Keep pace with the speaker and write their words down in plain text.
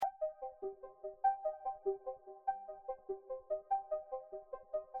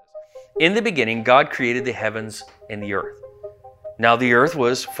In the beginning, God created the heavens and the earth. Now the earth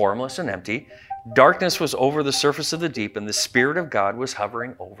was formless and empty. Darkness was over the surface of the deep, and the Spirit of God was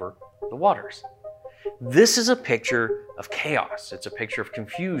hovering over the waters. This is a picture of chaos. It's a picture of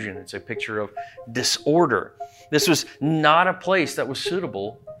confusion. It's a picture of disorder. This was not a place that was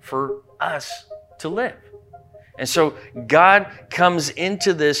suitable for us to live. And so God comes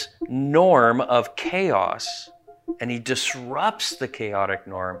into this norm of chaos, and he disrupts the chaotic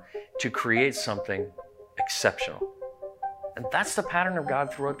norm to create something exceptional. And that's the pattern of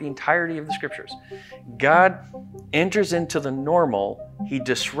God throughout the entirety of the scriptures. God enters into the normal, he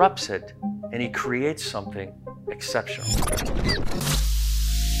disrupts it, and he creates something exceptional.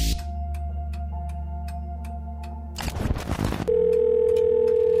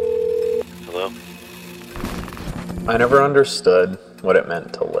 Hello? I never understood what it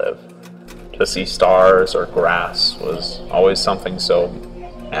meant to live. To see stars or grass was always something so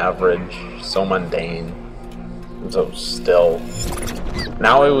average, so mundane, so still.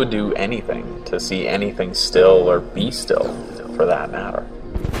 Now I would do anything to see anything still or be still, for that matter.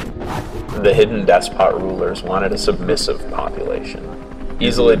 The hidden despot rulers wanted a submissive population,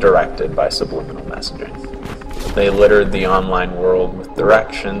 easily directed by subliminal messaging. They littered the online world with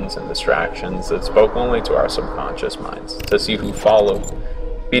directions and distractions that spoke only to our subconscious minds, to see who followed,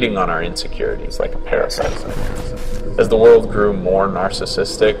 feeding on our insecurities like a parasite. As the world grew more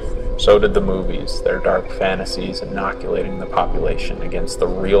narcissistic, so did the movies, their dark fantasies inoculating the population against the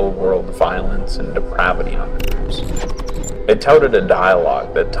real-world violence and depravity on the news. It touted a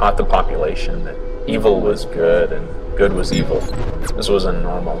dialogue that taught the population that evil was good and good was evil. This was a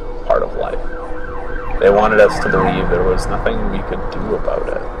normal part of life. They wanted us to believe there was nothing we could do about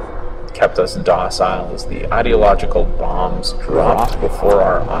it. It kept us docile as the ideological bombs dropped before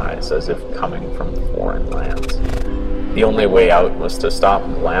our eyes as if coming from foreign lands. The only way out was to stop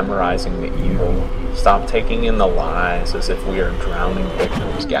glamorizing the evil, stop taking in the lies as if we are drowning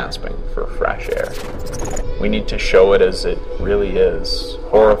victims gasping for fresh air. We need to show it as it really is,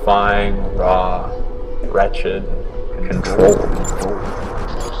 horrifying, raw, wretched, controlled.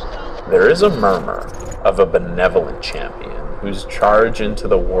 There is a murmur of a benevolent champion whose charge into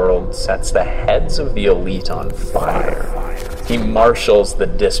the world sets the heads of the elite on fire. He marshals the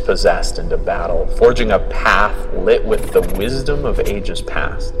dispossessed into battle, forging a path lit with the wisdom of ages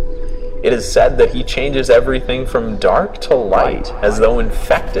past. It is said that he changes everything from dark to light, as though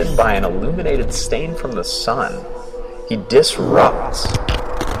infected by an illuminated stain from the sun. He disrupts.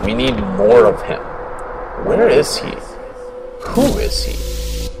 We need more of him. Where is he? Who is he?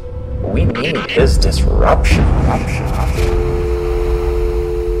 We need his disruption.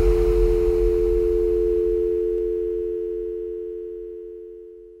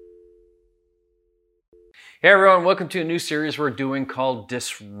 Hey everyone, welcome to a new series we're doing called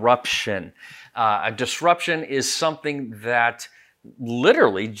Disruption. A disruption is something that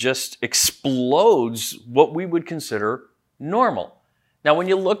literally just explodes what we would consider normal. Now, when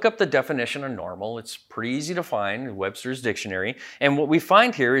you look up the definition of normal, it's pretty easy to find in Webster's dictionary. And what we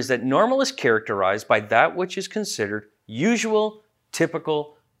find here is that normal is characterized by that which is considered usual,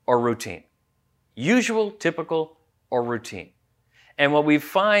 typical, or routine. Usual, typical, or routine. And what we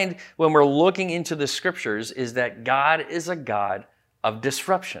find when we're looking into the scriptures is that God is a God of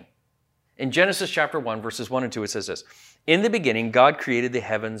disruption. In Genesis chapter 1, verses 1 and 2, it says this: "In the beginning, God created the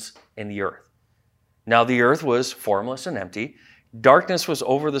heavens and the earth. Now the earth was formless and empty. Darkness was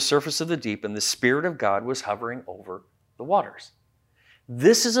over the surface of the deep, and the Spirit of God was hovering over the waters."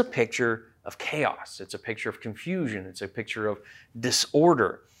 This is a picture of chaos. It's a picture of confusion. It's a picture of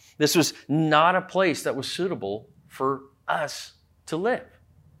disorder. This was not a place that was suitable for us to live.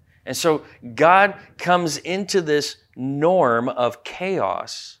 And so God comes into this norm of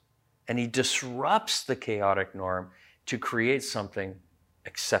chaos, and he disrupts the chaotic norm to create something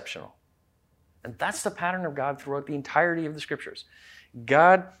exceptional. And that's the pattern of God throughout the entirety of the scriptures.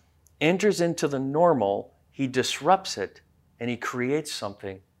 God enters into the normal, he disrupts it, and he creates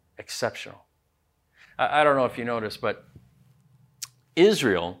something exceptional. I don't know if you noticed, but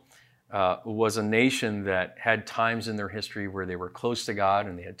Israel was a nation that had times in their history where they were close to God,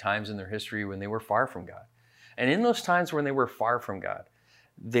 and they had times in their history when they were far from God. And in those times when they were far from God,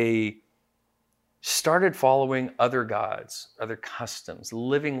 they started following other gods, other customs,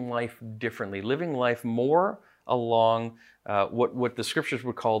 living life differently, living life more along what the scriptures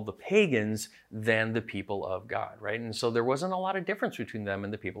would call the pagans than the people of God, right? And so there wasn't a lot of difference between them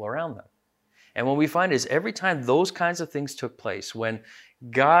and the people around them. And what we find is every time those kinds of things took place, when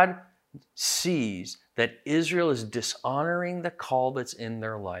God sees that Israel is dishonoring the call that's in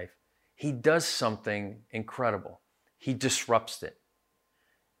their life, he does something incredible. He disrupts it.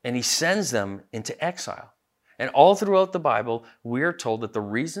 And he sends them into exile. And all throughout the Bible, we are told that the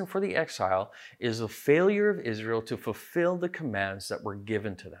reason for the exile is the failure of Israel to fulfill the commands that were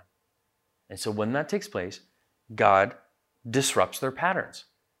given to them. And so when that takes place, God disrupts their patterns.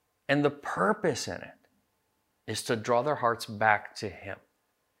 And the purpose in it is to draw their hearts back to him.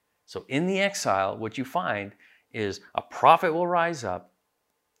 So in the exile, what you find is a prophet will rise up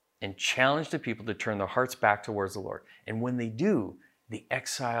and challenge the people to turn their hearts back towards the Lord. And when they do, the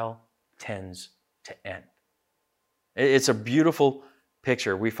exile tends to end. It's a beautiful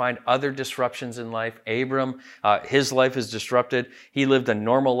picture. We find other disruptions in life. Abram, his life is disrupted. He lived a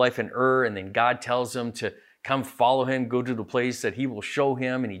normal life in Ur, and then God tells him to come follow him, go to the place that he will show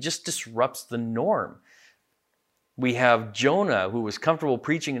him, and he just disrupts the norm. We have Jonah, who was comfortable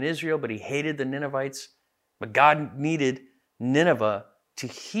preaching in Israel, but he hated the Ninevites. But God needed Nineveh to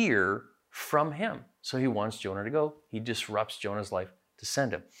hear from him. So he wants Jonah to go. He disrupts Jonah's life to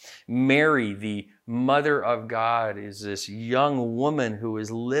send him. Mary, the mother of God, is this young woman who is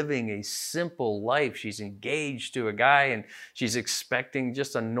living a simple life. She's engaged to a guy and she's expecting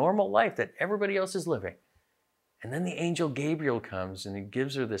just a normal life that everybody else is living. And then the angel Gabriel comes and he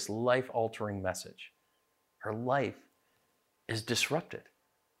gives her this life-altering message. Her life is disrupted.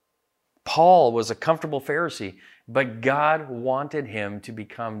 Paul was a comfortable Pharisee, but God wanted him to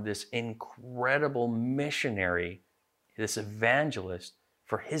become this incredible missionary, this evangelist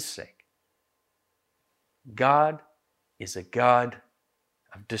for his sake. God is a God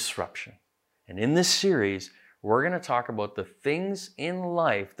of disruption. And in this series, we're going to talk about the things in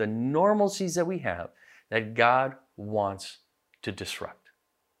life, the normalcies that we have, that God wants to disrupt.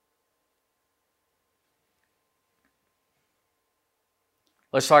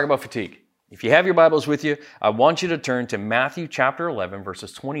 Let's talk about fatigue. If you have your Bibles with you, I want you to turn to Matthew chapter 11,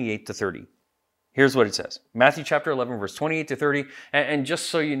 verses 28 to 30. Here's what it says. Matthew chapter 11, verse 28 to 30. And just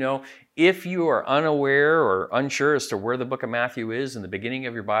so you know, if you are unaware or unsure as to where the book of Matthew is in the beginning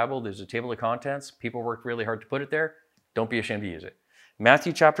of your Bible, there's a table of contents. People worked really hard to put it there. Don't be ashamed to use it.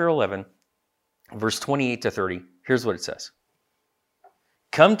 Matthew chapter 11, verse 28 to 30. Here's what it says.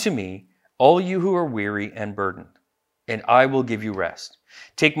 Come to me, all you who are weary and burdened, and I will give you rest.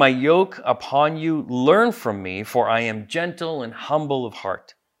 Take my yoke upon you, learn from me, for I am gentle and humble of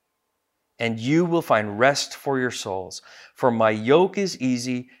heart. And you will find rest for your souls. For my yoke is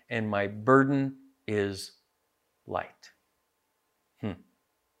easy and my burden is light.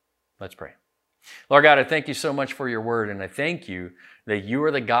 Let's pray. Lord God, I thank you so much for your word, and I thank you that you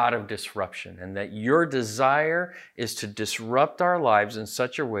are the God of disruption and that your desire is to disrupt our lives in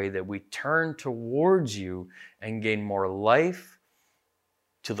such a way that we turn towards you and gain more life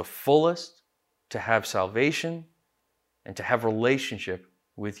to the fullest, to have salvation, and to have relationship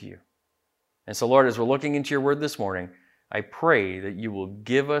with you. And so, Lord, as we're looking into your word this morning, I pray that you will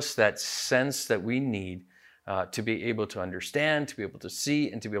give us that sense that we need to be able to understand, to be able to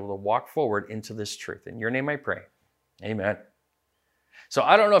see, and to be able to walk forward into this truth. In your name I pray. Amen. So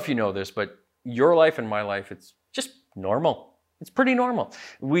I don't know if you know this, but your life and my life, it's just normal. It's pretty normal.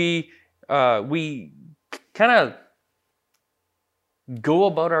 We kind of go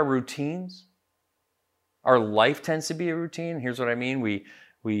about our routines. Our life tends to be a routine. Here's what I mean.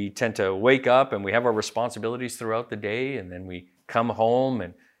 We tend to wake up and we have our responsibilities throughout the day, and then we come home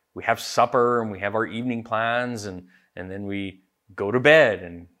and we have supper and we have our evening plans, and then we go to bed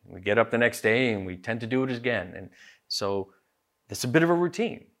and we get up the next day and we tend to do it again. And so it's a bit of a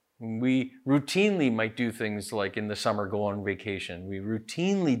routine. We routinely might do things like in the summer go on vacation. We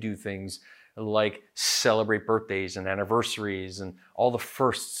routinely do things like celebrate birthdays and anniversaries and all the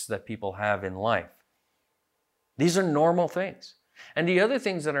firsts that people have in life. These are normal things. And the other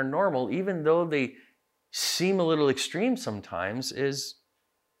things that are normal, even though they seem a little extreme sometimes, is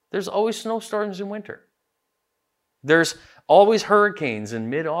there's always snowstorms in winter. There's always hurricanes in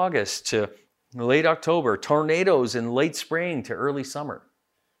mid-August to late October, tornadoes in late spring to early summer.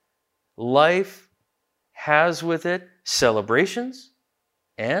 Life has with it celebrations,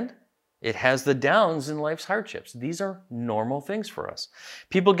 and it has the downs in life's hardships. These are normal things for us.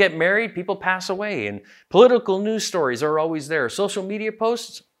 People get married, people pass away, and political news stories are always there. Social media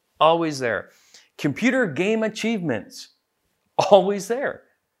posts, always there. Computer game achievements, always there.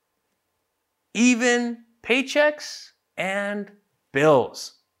 Even paychecks and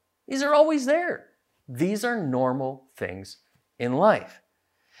bills. These are always there. These are normal things in life.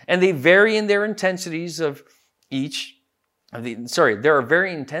 And they vary in their intensities of each of the, there are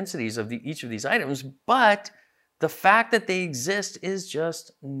varying intensities of each of these items, but the fact that they exist is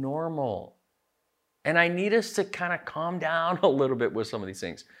just normal. And I need us to kind of calm down a little bit with some of these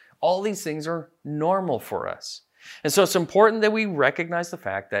things. All these things are normal for us. And so it's important that we recognize the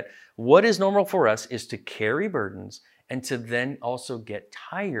fact that what is normal for us is to carry burdens and to then also get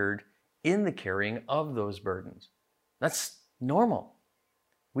tired in the carrying of those burdens. That's normal.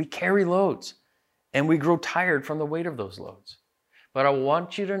 We carry loads and we grow tired from the weight of those loads. But I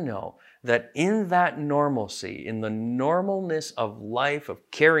want you to know that in that normalcy, in the normalness of life, of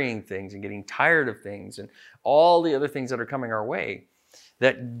carrying things and getting tired of things and all the other things that are coming our way,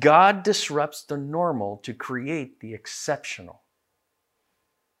 that God disrupts the normal to create the exceptional.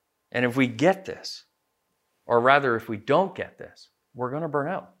 And if we get this, or rather if we don't get this, we're going to burn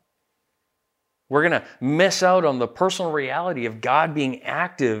out. We're going to miss out on the personal reality of God being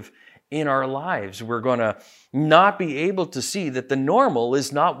active in our lives. We're going to not be able to see that the normal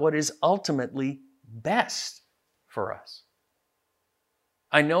is not what is ultimately best for us.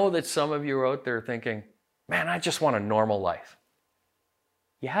 I know that some of you are out there thinking, man, I just want a normal life.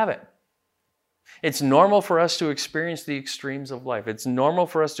 You haven't. It's normal for us to experience the extremes of life. It's normal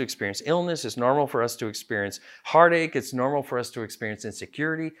for us to experience illness. It's normal for us to experience heartache. It's normal for us to experience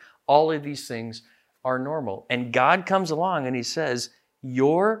insecurity. All of these things are normal. And God comes along and He says,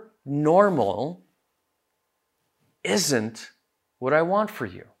 your normal isn't what I want for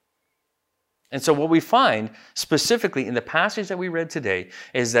you. And so what we find specifically in the passage that we read today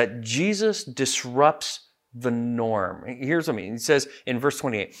is that Jesus disrupts the norm. Here's what I mean. He says in verse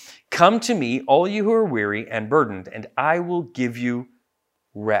 28, "Come to me, all you who are weary and burdened, and I will give you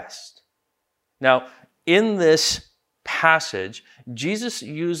rest." Now, in this passage, Jesus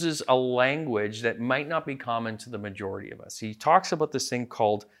uses a language that might not be common to the majority of us. He talks about this thing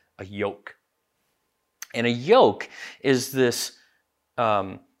called a yoke. And a yoke is this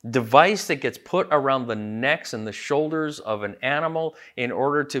device that gets put around the necks and the shoulders of an animal in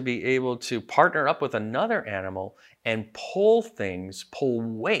order to be able to partner up with another animal and pull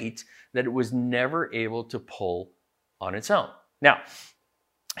weight that it was never able to pull on its own. Now,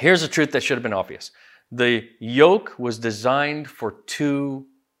 here's a truth that should have been obvious. The yoke was designed for two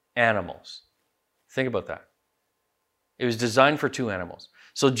animals. Think about that. It was designed for two animals.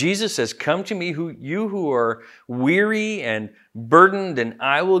 So Jesus says, "Come to me, you who are weary and burdened, and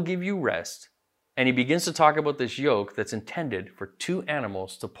I will give you rest." And He begins to talk about this yoke that's intended for two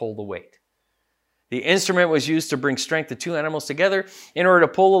animals to pull the weight. The instrument was used to bring strength to two animals together in order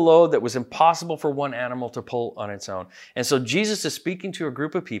to pull a load that was impossible for one animal to pull on its own. And so Jesus is speaking to a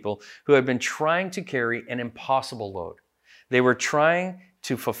group of people who had been trying to carry an impossible load. They were trying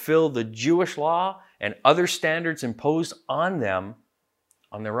to fulfill the Jewish law and other standards imposed on them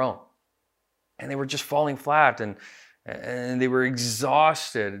on their own. And they were just falling flat and they were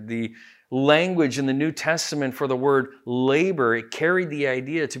exhausted. The language in the New Testament for the word labor, it carried the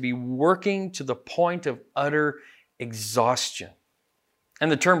idea to be working to the point of utter exhaustion. And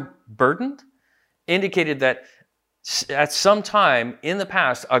the term burdened indicated that at some time in the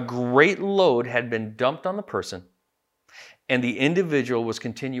past, a great load had been dumped on the person and the individual was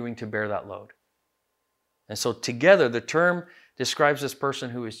continuing to bear that load. And so together, the term describes this person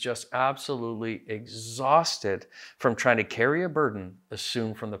who is just absolutely exhausted from trying to carry a burden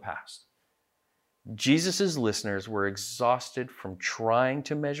assumed from the past. Jesus' listeners were exhausted from trying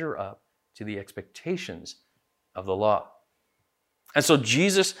to measure up to the expectations of the law. And so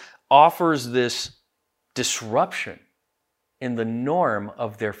Jesus offers this disruption in the norm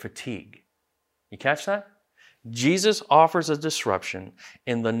of their fatigue. You catch that? Jesus offers a disruption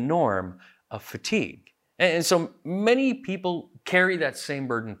in the norm of fatigue. And so many people carry that same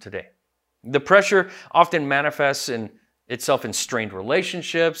burden today. The pressure often manifests itself in strained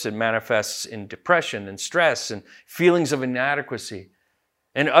relationships. It manifests in depression and stress and feelings of inadequacy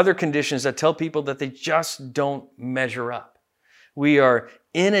and other conditions that tell people that they just don't measure up. We are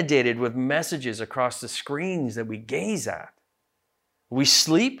inundated with messages across the screens that we gaze at. We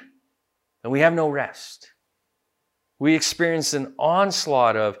sleep and we have no rest. We experience an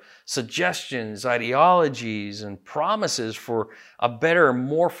onslaught of suggestions, ideologies, and promises for a better,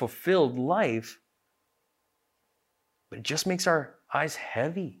 more fulfilled life. But it just makes our eyes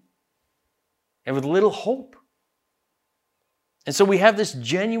heavy and with little hope. And so we have this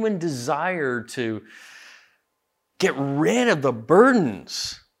genuine desire to get rid of the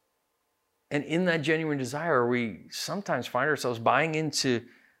burdens. And in that genuine desire, we sometimes find ourselves buying into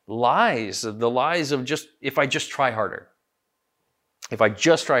lies, the lies of just, if I just try harder, if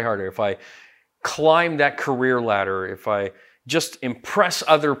I climb that career ladder, if I just impress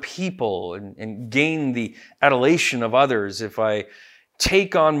other people and gain the adulation of others, if I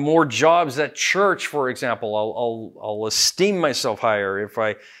take on more jobs at church, for example, I'll esteem myself higher. If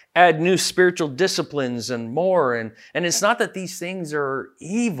I add new spiritual disciplines and more. And it's not that these things are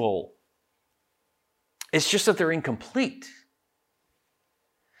evil. It's just that they're incomplete.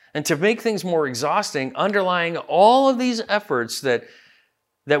 And to make things more exhausting, underlying all of these efforts that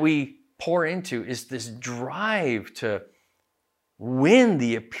we pour into is this drive to win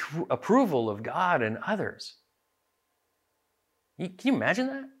the approval of God and others. Can you imagine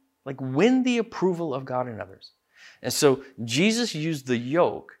that? Like, win the approval of God and others. And so Jesus used the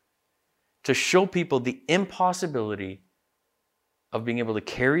yoke to show people the impossibility of being able to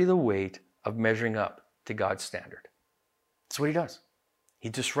carry the weight of measuring up to God's standard. That's what he does. He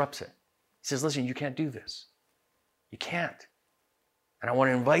disrupts it. He says, listen, you can't do this. You can't. And I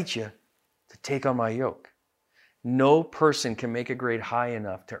want to invite you to take on my yoke. No person can make a grade high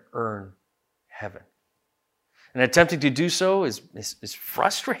enough to earn heaven. And attempting to do so is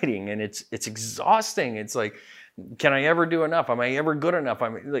frustrating, and it's exhausting. It's like, can I ever do enough? Am I ever good enough?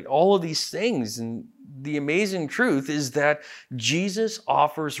 Like all of these things. And the amazing truth is that Jesus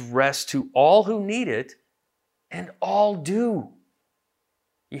offers rest to all who need it, and all do.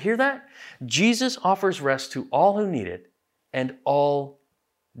 You hear that? Jesus offers rest to all who need it, and all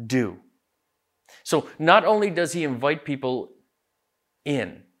do. So not only does he invite people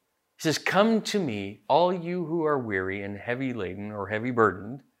in, he says, come to me, all you who are weary and heavy laden or heavy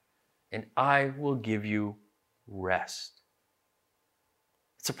burdened, and I will give you rest.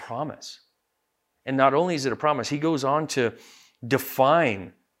 It's a promise. And not only is it a promise, he goes on to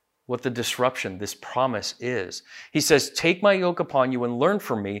define what the disruption, this promise is. He says, take my yoke upon you and learn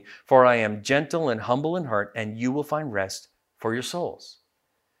from me, for I am gentle and humble in heart, and you will find rest for your souls.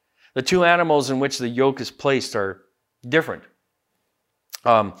 The two animals in which the yoke is placed are different.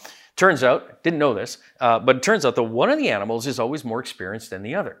 Turns out, didn't know this, but it turns out that one of the animals is always more experienced than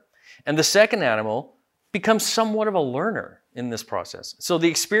the other. And the second animal becomes somewhat of a learner in this process. So the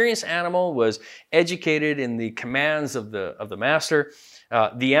experienced animal was educated in the commands of the master.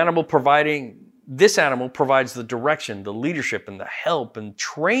 This animal provides the direction, the leadership, and the help and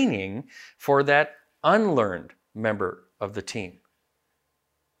training for that unlearned member of the team.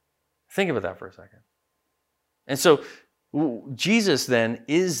 Think about that for a second. And so Jesus then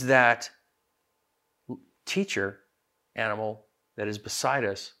is that teacher animal that is beside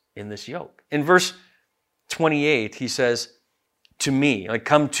us in this yoke. In verse 28, he says, to me, like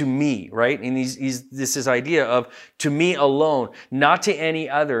come to me, right? And this idea of to me alone, not to any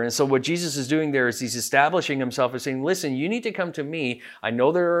other. And so what Jesus is doing there is he's establishing himself as saying, listen, you need to come to me. I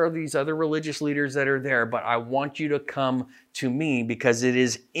know there are these other religious leaders that are there, but I want you to come to me because it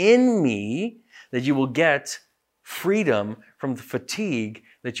is in me that you will get freedom from the fatigue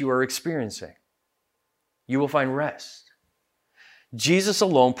that you are experiencing. You will find rest. Jesus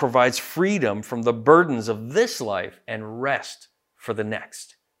alone provides freedom from the burdens of this life and rest for the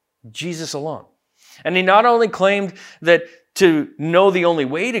next. Jesus alone. And he not only claimed that to know the only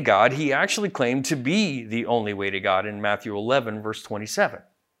way to God, he actually claimed to be the only way to God in Matthew 11, verse 27.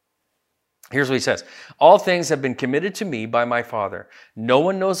 Here's what he says. All things have been committed to me by my Father. No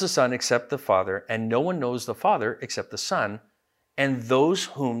one knows the Son except the Father, and no one knows the Father except the Son, and those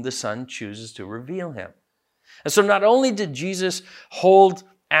whom the Son chooses to reveal him. And so not only did Jesus hold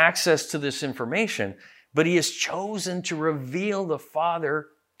access to this information, but he has chosen to reveal the Father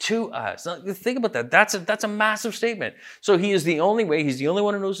to us. Now, think about that. That's a massive statement. So he is the only way. He's the only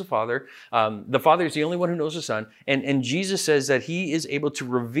one who knows the Father. The Father is the only one who knows the Son. And Jesus says that he is able to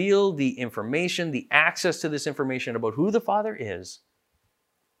reveal the information, the access to this information about who the Father is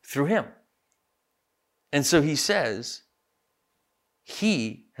through him. And so he says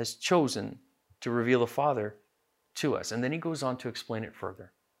he has chosen to reveal the Father to us. And then he goes on to explain it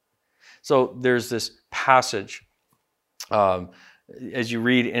further. So there's this passage, as you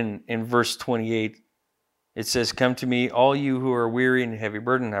read in verse 28, it says, come to me, all you who are weary and heavy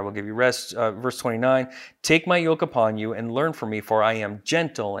burdened, I will give you rest. Verse 29, take my yoke upon you and learn from me, for I am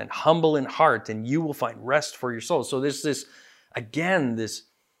gentle and humble in heart, and you will find rest for your souls. So there's this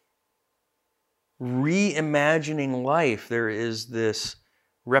reimagining life. There is this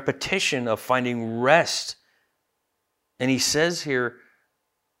repetition of finding rest. And he says here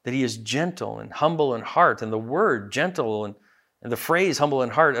that he is gentle and humble in heart. And the word gentle and the phrase humble in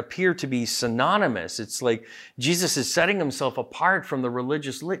heart appear to be synonymous. It's like Jesus is setting himself apart from the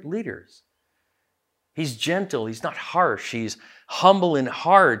religious leaders. He's gentle. He's not harsh. He's humble in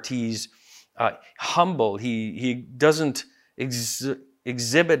heart. He's humble. He doesn't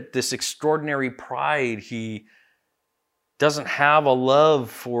exhibit this extraordinary pride. He doesn't have a love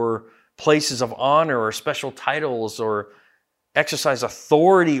for places of honor or special titles or exercise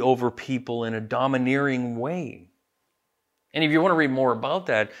authority over people in a domineering way. And if you want to read more about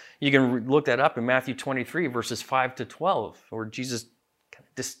that, you can look that up in Matthew 23, verses 5 to 12, where Jesus kind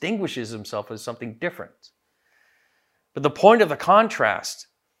of distinguishes himself as something different. But the point of the contrast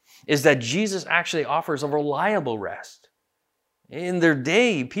is that Jesus actually offers a reliable rest. In their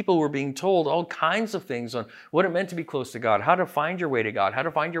day, people were being told all kinds of things on what it meant to be close to God, how to find your way to God, how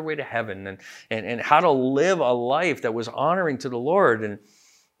to find your way to heaven, and how to live a life that was honoring to the Lord. And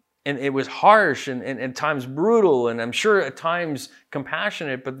it was harsh and at times brutal, and I'm sure at times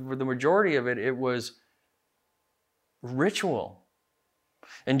compassionate, but for the majority of it, it was ritual.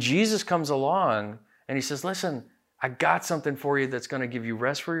 And Jesus comes along and he says, listen, I got something for you that's going to give you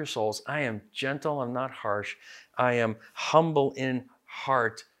rest for your souls. I am gentle, I'm not harsh. I am humble in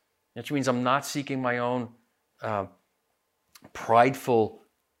heart, which means I'm not seeking my own prideful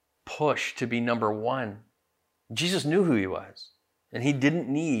push to be number one. Jesus knew who he was, and he didn't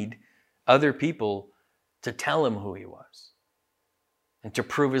need other people to tell him who he was and to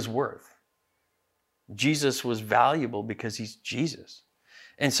prove his worth. Jesus was valuable because he's Jesus.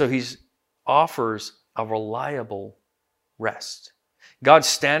 And so he offers a reliable rest. God's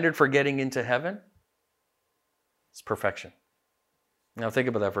standard for getting into heaven is perfection. Now think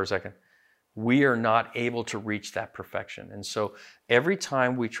about that for a second. We are not able to reach that perfection. And so every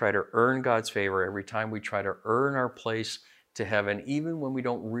time we try to earn God's favor, every time we try to earn our place to heaven, even when we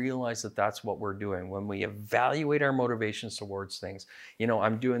don't realize that that's what we're doing, when we evaluate our motivations towards things,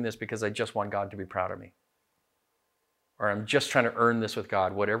 I'm doing this because I just want God to be proud of me. Or I'm just trying to earn this with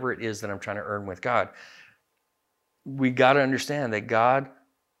God, whatever it is that I'm trying to earn with God. We got to understand that God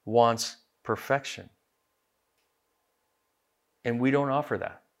wants perfection. And we don't offer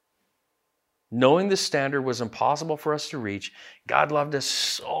that. Knowing the standard was impossible for us to reach, God loved us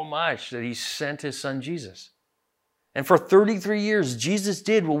so much that he sent his son Jesus. And for 33 years, Jesus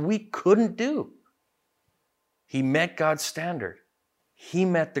did what we couldn't do. He met God's standard. He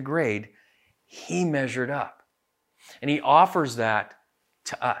met the grade. He measured up. And he offers that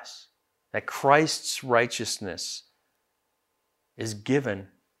to us, that Christ's righteousness is given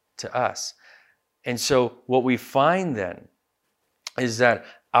to us. And so what we find then is that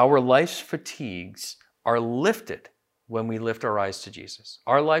our life's fatigues are lifted when we lift our eyes to Jesus.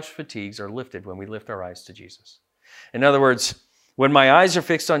 Our life's fatigues are lifted when we lift our eyes to Jesus. In other words, when my eyes are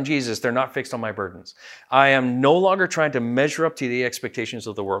fixed on Jesus, they're not fixed on my burdens. I am no longer trying to measure up to the expectations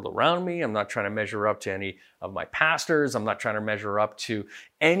of the world around me. I'm not trying to measure up to any of my pastors. I'm not trying to measure up to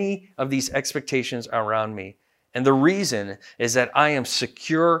any of these expectations around me. And the reason is that I am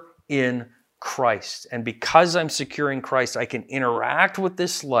secure in Christ. And because I'm secure in Christ, I can interact with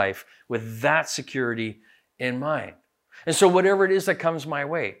this life with that security in mind. And so whatever it is that comes my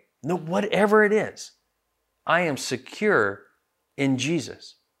way, whatever it is, I am secure in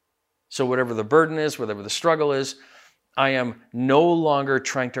Jesus. So whatever the burden is, whatever the struggle is, I am no longer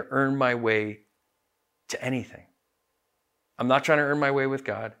trying to earn my way to anything. I'm not trying to earn my way with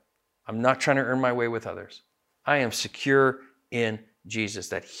God. I'm not trying to earn my way with others. I am secure in Jesus,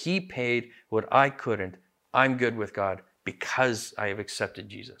 that he paid what I couldn't. I'm good with God because I have accepted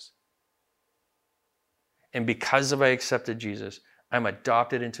Jesus. And because I accepted Jesus, I'm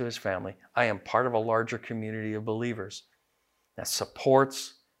adopted into his family. I am part of a larger community of believers that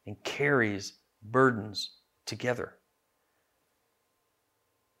supports and carries burdens together.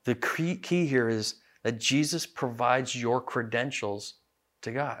 The key here is that Jesus provides your credentials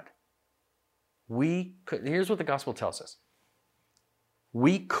to God. Here's what the gospel tells us.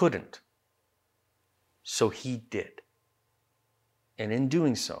 We couldn't, so he did. And in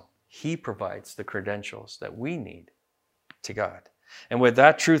doing so, he provides the credentials that we need to God. And with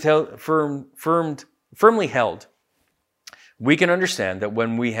that truth firmly held, we can understand that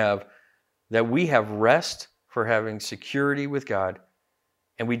when we have rest for having security with God,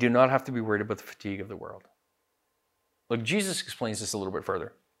 and we do not have to be worried about the fatigue of the world. Look, Jesus explains this a little bit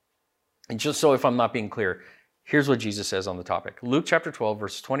further. And just so if I'm not being clear, here's what Jesus says on the topic. Luke chapter 12,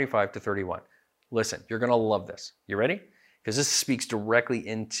 verses 25 to 31. Listen, you're going to love this. You ready? Because this speaks directly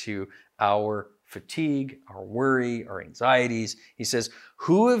into our fatigue, our worry, our anxieties. He says,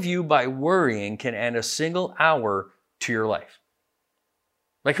 who of you by worrying can add a single hour to your life?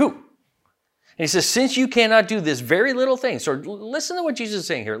 Like who? And he says, since you cannot do this very little thing. So listen to what Jesus is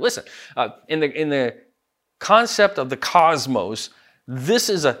saying here. Listen, in the concept of the cosmos, this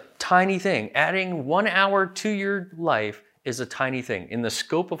is a tiny thing. Adding 1 hour to your life is a tiny thing. In the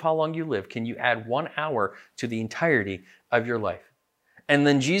scope of how long you live, can you add 1 hour to the entirety of your life? And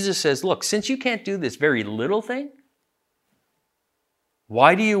then Jesus says, look, since you can't do this very little thing,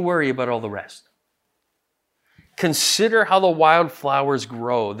 why do you worry about all the rest? Consider how the wildflowers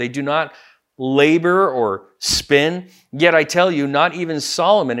grow. They do not labor or spin. Yet I tell you, not even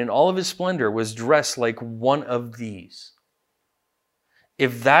Solomon in all of his splendor was dressed like one of these.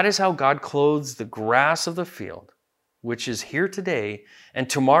 If that is how God clothes the grass of the field, which is here today, and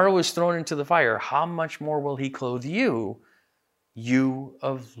tomorrow is thrown into the fire, how much more will he clothe you, you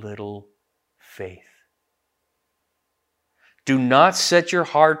of little faith? Do not set your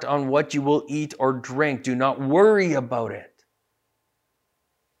heart on what you will eat or drink. Do not worry about it.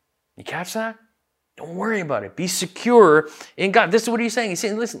 You catch that? Don't worry about it. Be secure in God. This is what he's saying. He's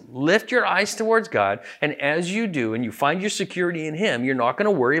saying, listen, lift your eyes towards God, and as you do, and you find your security in him, you're not going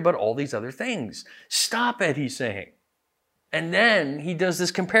to worry about all these other things. Stop it, he's saying. And then he does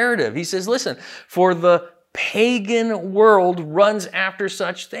this comparative. He says, listen, for the pagan world runs after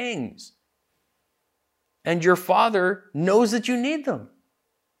such things, and your Father knows that you need them.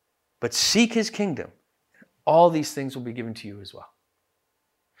 But seek his kingdom. All these things will be given to you as well.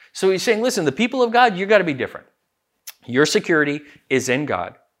 So he's saying, listen, the people of God, you've got to be different. Your security is in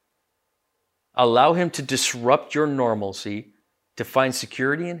God. Allow him to disrupt your normalcy to find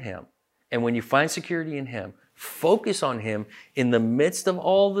security in him. And when you find security in him, focus on him in the midst of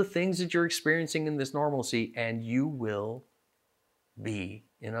all the things that you're experiencing in this normalcy, and you will be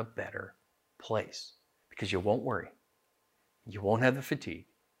in a better place. Because you won't worry, you won't have the fatigue,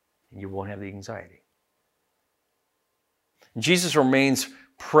 and you won't have the anxiety. Jesus remains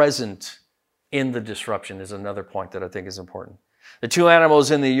present in the disruption is another point that I think is important. The two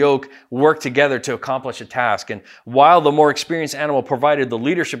animals in the yoke work together to accomplish a task, and while the more experienced animal provided the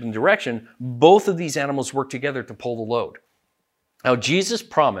leadership and direction, both of these animals work together to pull the load. Now, Jesus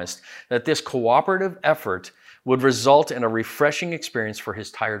promised that this cooperative effort would result in a refreshing experience for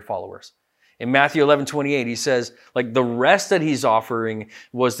his tired followers. In Matthew 11:28, he says, like the rest that he's offering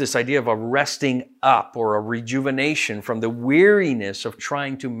was this idea of a resting up or a rejuvenation from the weariness of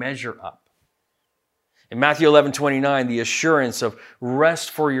trying to measure up. In Matthew 11:29, the assurance of rest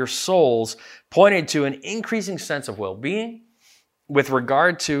for your souls pointed to an increasing sense of well-being with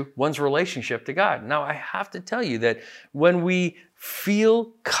regard to one's relationship to God. Now, I have to tell you that when we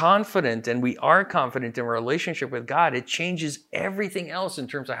feel confident and we are confident in our relationship with God, it changes everything else in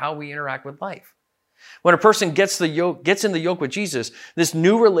terms of how we interact with life. When a person gets in the yoke with Jesus, this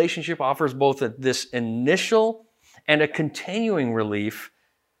new relationship offers both this initial and a continuing relief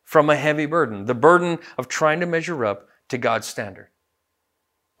from a heavy burden, the burden of trying to measure up to God's standard.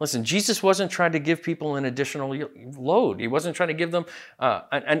 Listen, Jesus wasn't trying to give people an additional load. He wasn't trying to give them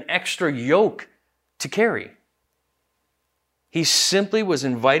an extra yoke to carry. He simply was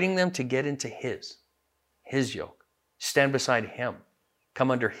inviting them to get into his yoke, stand beside him,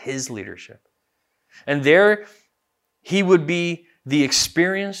 come under his leadership. And there he would be the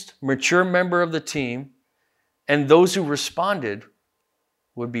experienced, mature member of the team, and those who responded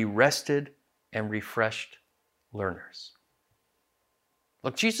would be rested and refreshed learners.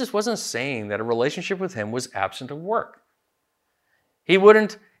 Look, Jesus wasn't saying that a relationship with him was absent of work. He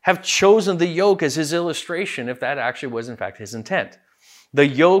wouldn't have chosen the yoke as his illustration if that actually was in fact his intent. The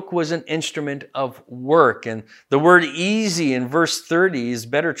yoke was an instrument of work, and the word easy in verse 30 is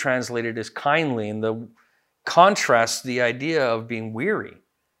better translated as kindly, and the contrasts the idea of being weary.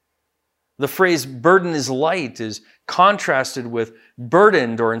 The phrase burden is light is contrasted with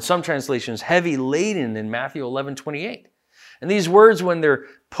burdened, or in some translations, heavy laden in Matthew 11:28. And these words, when they're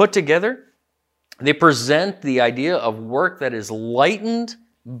put together, they present the idea of work that is lightened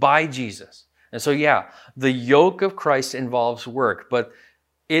by Jesus. And so, the yoke of Christ involves work, but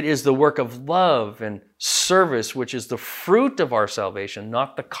it is the work of love and service which is the fruit of our salvation,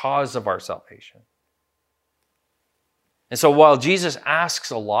 not the cause of our salvation. And so while Jesus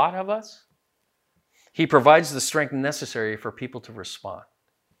asks a lot of us, he provides the strength necessary for people to respond.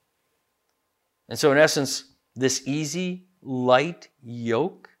 And so in essence, this easy, light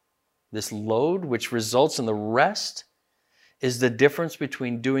yoke, this load which results in the rest, is the difference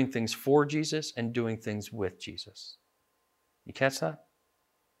between doing things for Jesus and doing things with Jesus. You catch that?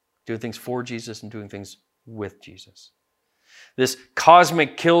 Doing things for Jesus and doing things with Jesus. This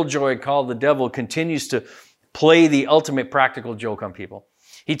cosmic killjoy called the devil continues to play the ultimate practical joke on people.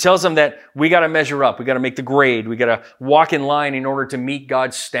 He tells them that we got to measure up, we got to make the grade, we got to walk in line in order to meet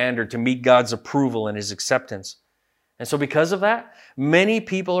God's standard, to meet God's approval and his acceptance. And so because of that, many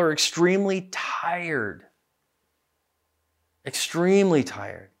people are extremely tired. Extremely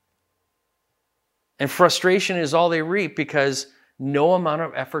tired. And frustration is all they reap because no amount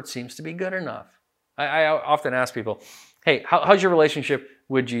of effort seems to be good enough. I often ask people, hey, how's your relationship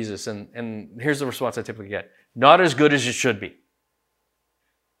with Jesus? And here's the response I typically get. Not as good as it should be.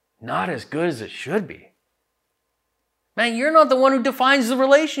 Not as good as it should be. Man, you're not the one who defines the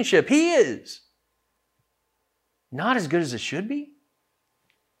relationship. He is. Not as good as it should be?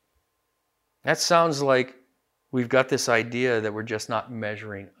 That sounds like we've got this idea that we're just not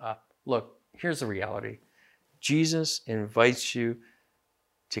measuring up. Look, here's the reality. Jesus invites you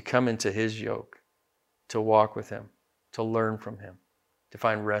to come into his yoke, to walk with him, to learn from him, to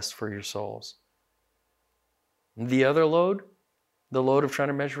find rest for your souls. The other load, the load of trying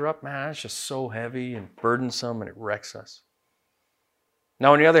to measure up, man, that's just so heavy and burdensome and it wrecks us.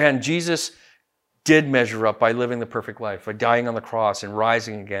 Now, on the other hand, Jesus did measure up by living the perfect life, by dying on the cross and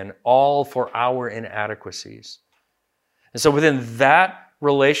rising again, all for our inadequacies. And so within that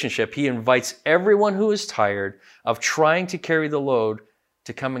relationship, he invites everyone who is tired of trying to carry the load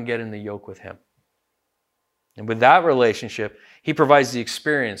to come and get in the yoke with him. And with that relationship, he provides the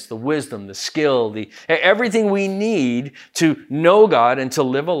experience, the wisdom, the skill, everything we need to know God and to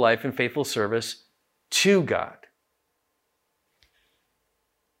live a life in faithful service to God.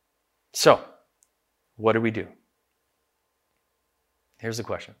 So, what do we do? Here's the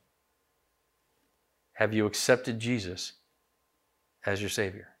question. Have you accepted Jesus as your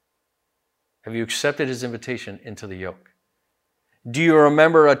Savior? Have you accepted his invitation into the yoke? Do you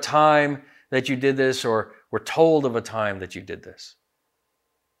remember a time that you did this, or were told of a time that you did this?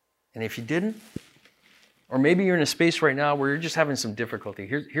 And if you didn't, or maybe you're in a space right now where you're just having some difficulty,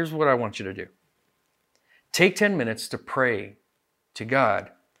 here's what I want you to do. Take 10 minutes to pray to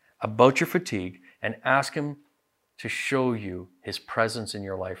God about your fatigue and ask him to show you his presence in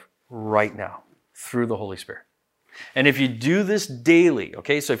your life right now through the Holy Spirit. And if you do this daily,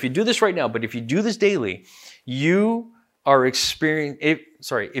 okay, so if you do this right now, but if you do this daily, you are experiencing,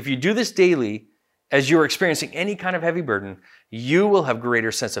 if you do this daily as you're experiencing any kind of heavy burden, you will have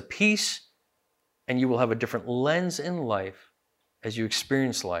greater sense of peace and you will have a different lens in life as you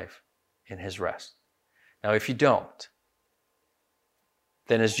experience life in his rest. Now, if you don't,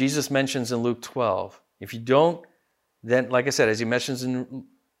 then as Jesus mentions in Luke 12, if you don't, then like I said, as he mentions in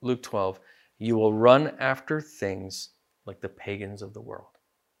Luke 12, you will run after things like the pagans of the world.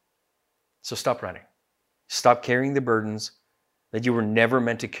 So stop running. Stop carrying the burdens that you were never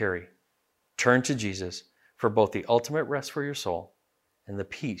meant to carry. Turn to Jesus for both the ultimate rest for your soul and the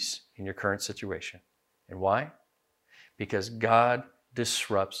peace in your current situation. And why? Because God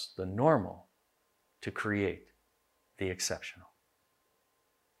disrupts the normal to create the exceptional.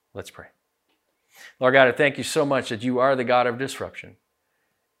 Let's pray. Lord God, I thank you so much that you are the God of disruption.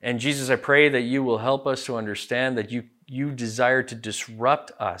 And Jesus, I pray that you will help us to understand that you desire to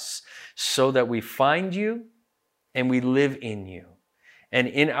disrupt us so that we find you and we live in you. And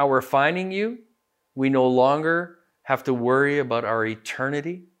in our finding you, we no longer have to worry about our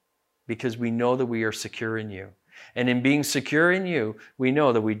eternity because we know that we are secure in you. And in being secure in you, we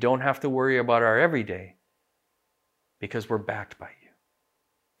know that we don't have to worry about our everyday because we're backed by you.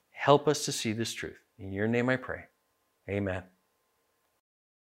 Help us to see this truth. In your name I pray. Amen.